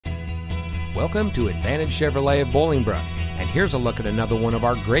Welcome to Advantage Chevrolet of Bolingbrook, and here's a look at another one of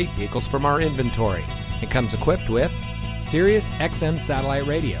our great vehicles from our inventory. It comes equipped with Sirius XM satellite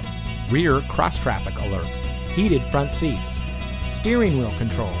radio, rear cross-traffic alert, heated front seats, steering wheel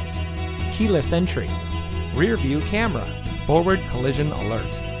controls, keyless entry, rear view camera, forward collision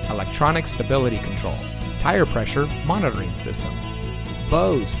alert, electronic stability control, tire pressure monitoring system,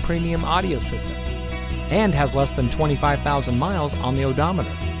 Bose premium audio system, and has less than 25,000 miles on the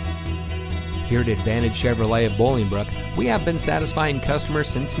odometer. Here at Advantage Chevrolet of Bolingbrook, we have been satisfying customers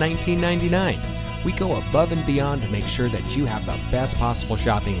since 1999. We go above and beyond to make sure that you have the best possible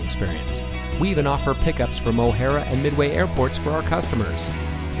shopping experience. We even offer pickups from O'Hara and Midway airports for our customers.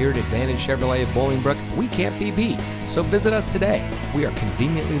 Here at Advantage Chevrolet of Bolingbrook, we can't be beat, so visit us today. We are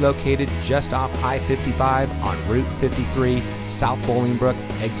conveniently located just off I-55 on Route 53, South Bolingbrook,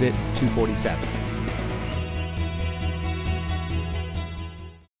 exit 247.